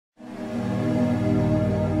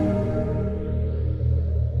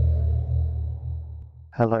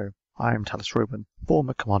Hello, I am Talis Rubin,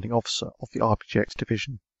 former Commanding Officer of the RPGX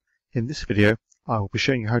Division. In this video, I will be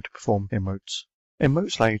showing you how to perform emotes.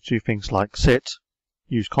 Emotes allow you to do things like sit,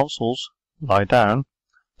 use consoles, lie down,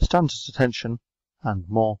 stand at attention, and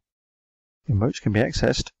more. Emotes can be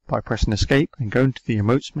accessed by pressing escape and going to the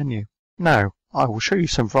emotes menu. Now, I will show you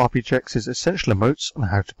some of RPGX's essential emotes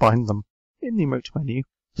and how to bind them. In the emote menu,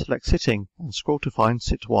 select sitting and scroll to find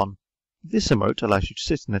sit 1. This emote allows you to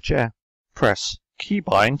sit in a chair. Press key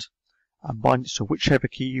bind and bind it to whichever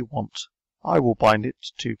key you want. I will bind it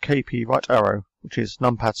to KP right arrow, which is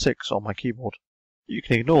numpad 6 on my keyboard. You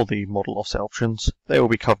can ignore the model offset options, they will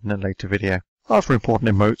be covered in a later video. Other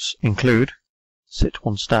important emotes include sit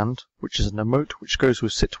 1 stand, which is an emote which goes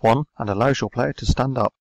with sit 1 and allows your player to stand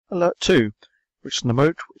up. Alert 2, which is an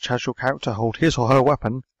emote which has your character hold his or her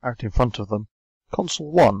weapon out in front of them.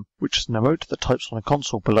 Console 1, which is an emote that types on a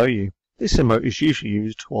console below you. This emote is usually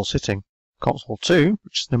used while sitting. Console 2,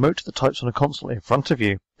 which is an emote that types on a console in front of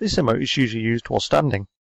you. This emote is usually used while standing.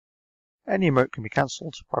 Any emote can be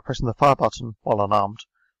cancelled by pressing the fire button while unarmed,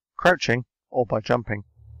 crouching, or by jumping.